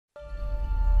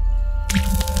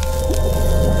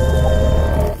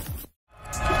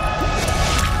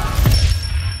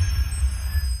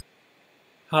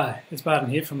Hi, it's Barton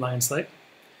here from Lane Sleep.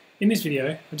 In this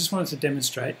video, I just wanted to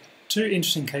demonstrate two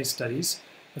interesting case studies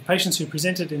of patients who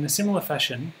presented in a similar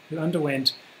fashion who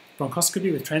underwent bronchoscopy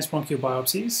with transbronchial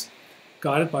biopsies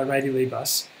guided by Radial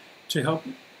EBUS to help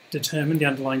determine the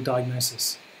underlying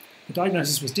diagnosis. The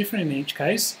diagnosis was different in each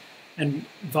case and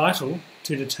vital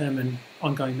to determine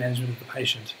ongoing management of the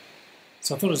patient.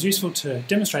 So I thought it was useful to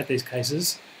demonstrate these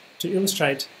cases to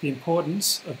illustrate the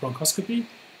importance of bronchoscopy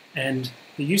and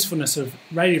the usefulness of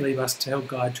radial EBUS to help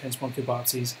guide transbronchial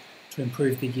biopsies to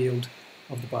improve the yield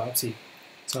of the biopsy.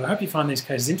 So I hope you find these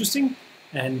cases interesting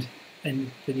and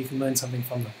that you can learn something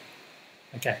from them.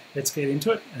 Okay, let's get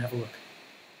into it and have a look.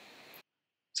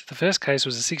 So the first case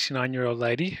was a 69-year-old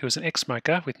lady who was an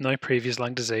ex-smoker with no previous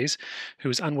lung disease who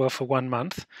was unwell for 1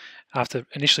 month after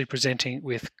initially presenting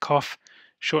with cough,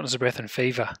 shortness of breath and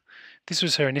fever. This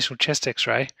was her initial chest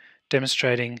x-ray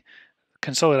demonstrating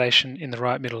consolidation in the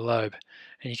right middle lobe.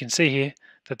 And you can see here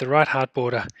that the right heart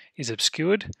border is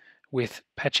obscured with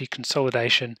patchy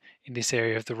consolidation in this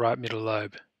area of the right middle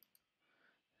lobe.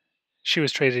 She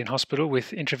was treated in hospital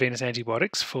with intravenous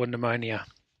antibiotics for pneumonia.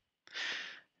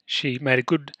 She made a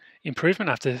good improvement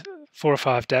after 4 or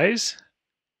 5 days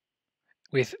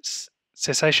with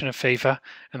cessation of fever,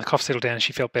 and the cough settled down and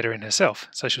she felt better in herself,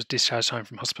 so she was discharged home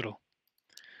from hospital.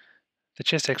 The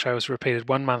chest x-ray was repeated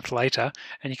 1 month later,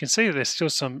 and you can see that there's still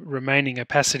some remaining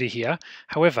opacity here.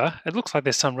 However, it looks like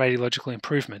there's some radiological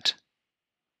improvement.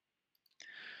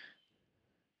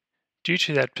 Due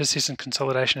to that persistent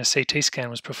consolidation, a CT scan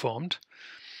was performed,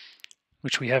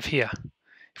 which we have here.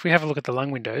 If we have a look at the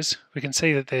lung windows, we can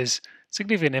see that there's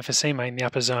significant emphysema in the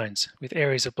upper zones, with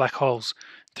areas of black holes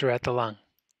throughout the lung.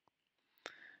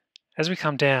 As we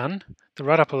come down, the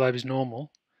right upper lobe is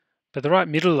normal, but the right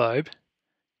middle lobe,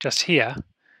 just here,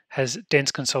 has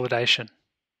dense consolidation.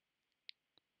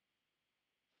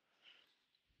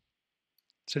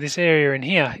 So this area in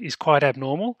here is quite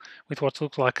abnormal, with what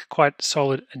looks like quite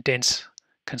solid and dense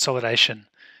consolidation.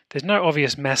 There's no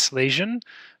obvious mass lesion,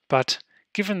 but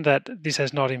given that this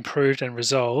has not improved and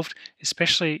resolved,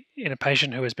 especially in a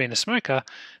patient who has been a smoker,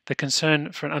 the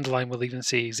concern for an underlying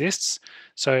malignancy exists,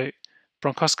 so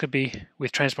bronchoscopy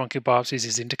with transbronchial biopsies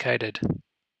is indicated.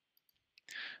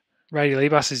 Radial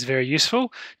EBUS is very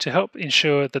useful to help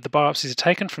ensure that the biopsies are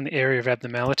taken from the area of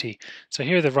abnormality. So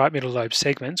here are the right middle lobe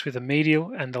segments with the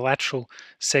medial and the lateral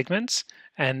segments,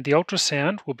 and the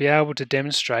ultrasound will be able to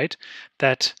demonstrate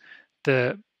that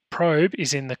the probe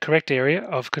is in the correct area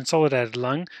of consolidated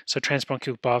lung, so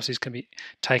transbronchial biopsies can be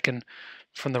taken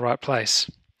from the right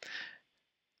place.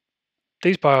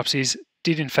 These biopsies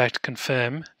did in fact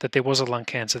confirm that there was a lung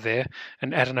cancer there,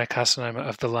 an adenocarcinoma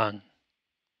of the lung.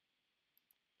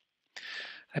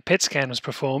 A PET scan was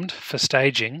performed for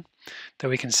staging that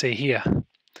we can see here. And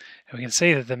we can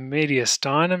see that the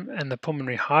mediastinum and the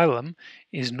pulmonary hilum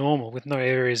is normal with no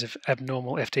areas of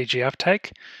abnormal FDG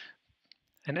uptake.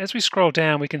 And as we scroll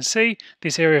down, we can see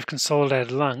this area of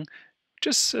consolidated lung,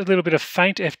 just a little bit of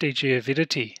faint FDG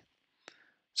avidity.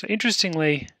 So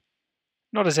interestingly,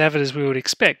 not as avid as we would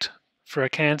expect for a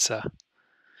cancer.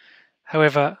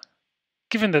 However,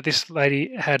 given that this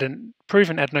lady had a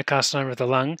proven adenocarcinoma of the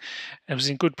lung and was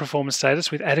in good performance status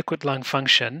with adequate lung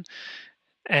function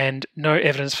and no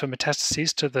evidence for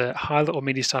metastases to the hilar or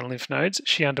mediastinal lymph nodes,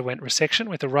 she underwent resection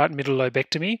with a right middle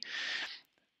lobectomy.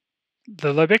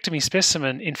 The lobectomy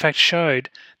specimen in fact showed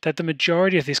that the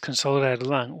majority of this consolidated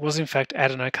lung was in fact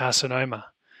adenocarcinoma.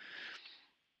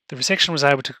 The resection was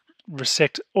able to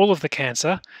resect all of the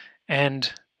cancer,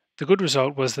 and the good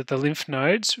result was that the lymph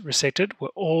nodes resected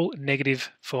were all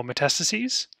negative for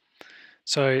metastases,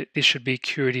 so this should be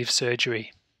curative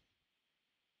surgery.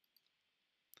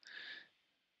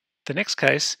 The next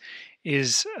case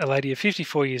is a lady of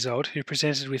 54 years old who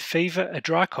presented with fever, a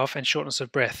dry cough and shortness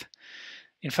of breath.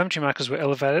 Inflammatory markers were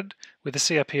elevated with a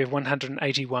CRP of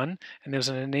 181, and there was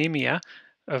an anemia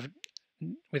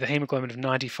with a hemoglobin of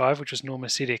 95, which was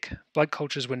normocytic. Blood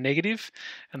cultures were negative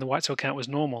and the white cell count was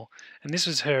normal. And this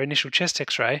was her initial chest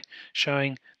x-ray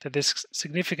showing that there's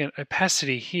significant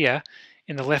opacity here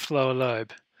in the left lower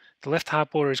lobe. The left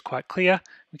heart border is quite clear.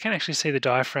 We can actually see the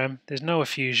diaphragm. There's no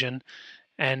effusion,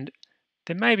 and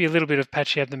there may be a little bit of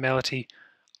patchy abnormality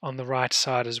on the right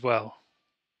side as well.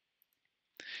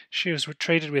 She was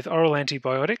treated with oral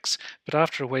antibiotics, but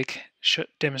after a week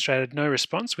demonstrated no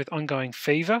response with ongoing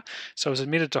fever, so was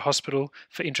admitted to hospital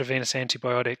for intravenous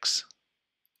antibiotics.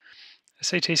 A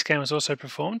CT scan was also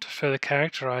performed to further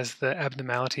characterise the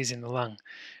abnormalities in the lung.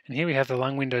 And here we have the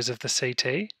lung windows of the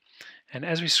CT, and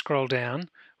as we scroll down,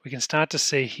 we can start to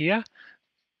see here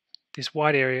this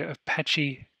wide area of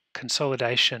patchy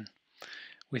consolidation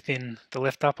within the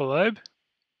left upper lobe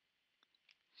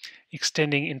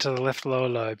extending into the left lower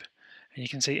lobe. And you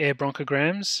can see air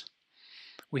bronchograms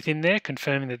within there,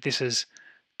 confirming that this is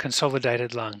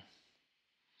consolidated lung.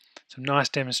 Some nice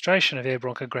demonstration of air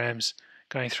bronchograms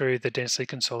going through the densely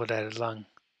consolidated lung.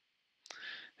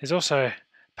 There's also a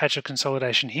patch of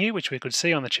consolidation here, which we could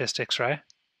see on the chest x-ray,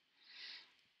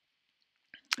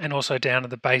 and also down at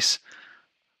the base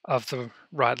of the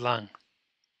right lung.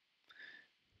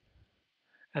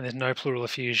 And there's no pleural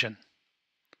effusion.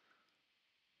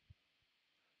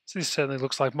 So this certainly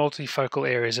looks like multifocal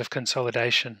areas of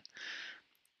consolidation.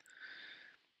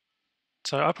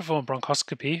 So I performed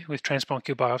bronchoscopy with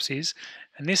transbronchial biopsies,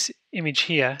 and this image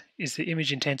here is the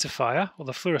image intensifier, or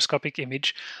the fluoroscopic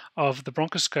image of the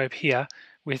bronchoscope here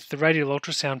with the radial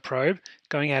ultrasound probe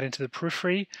going out into the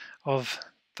periphery of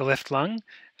the left lung,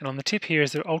 and on the tip here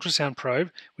is the ultrasound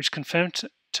probe, which confirmed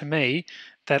to me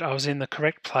that I was in the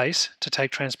correct place to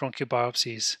take transbronchial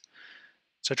biopsies.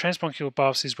 So transbronchial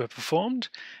biopsies were performed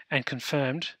and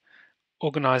confirmed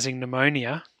organizing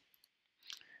pneumonia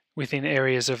within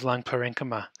areas of lung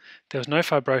parenchyma. There was no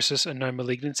fibrosis and no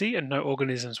malignancy, and no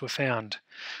organisms were found.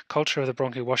 Culture of the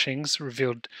bronchial washings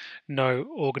revealed no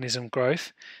organism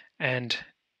growth, and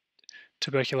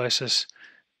tuberculosis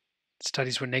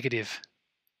studies were negative.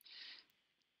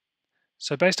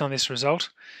 So based on this result,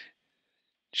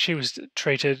 she was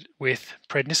treated with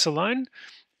prednisolone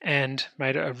and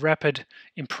made a rapid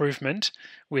improvement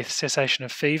with cessation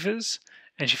of fevers,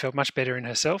 and she felt much better in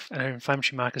herself, and her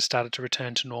inflammatory markers started to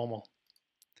return to normal.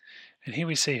 And here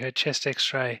we see her chest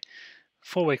x-ray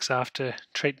 4 weeks after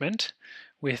treatment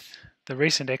with the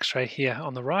recent x-ray here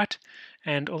on the right,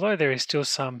 and although there is still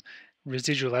some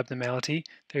residual abnormality,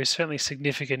 there is certainly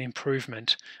significant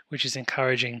improvement, which is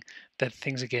encouraging that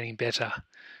things are getting better.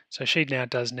 So she now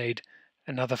does need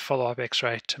another follow-up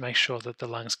x-ray to make sure that the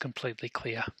lung's completely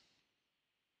clear.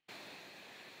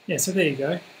 Yeah, so there you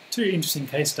go. 2 interesting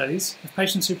case studies of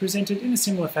patients who presented in a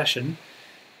similar fashion,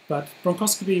 but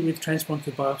bronchoscopy with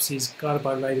transbronchial biopsies guided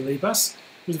by radial EBUS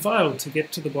was vital to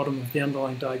get to the bottom of the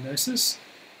underlying diagnosis,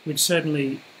 which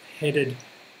certainly headed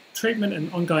treatment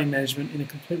and ongoing management in a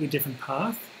completely different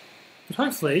path. But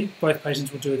hopefully both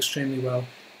patients will do extremely well,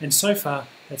 and so far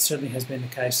that certainly has been the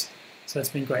case, so that's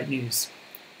been great news.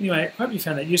 Anyway, I hope you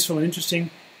found that useful and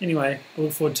interesting. Anyway, I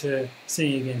look forward to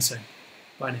seeing you again soon.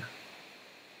 Bye now.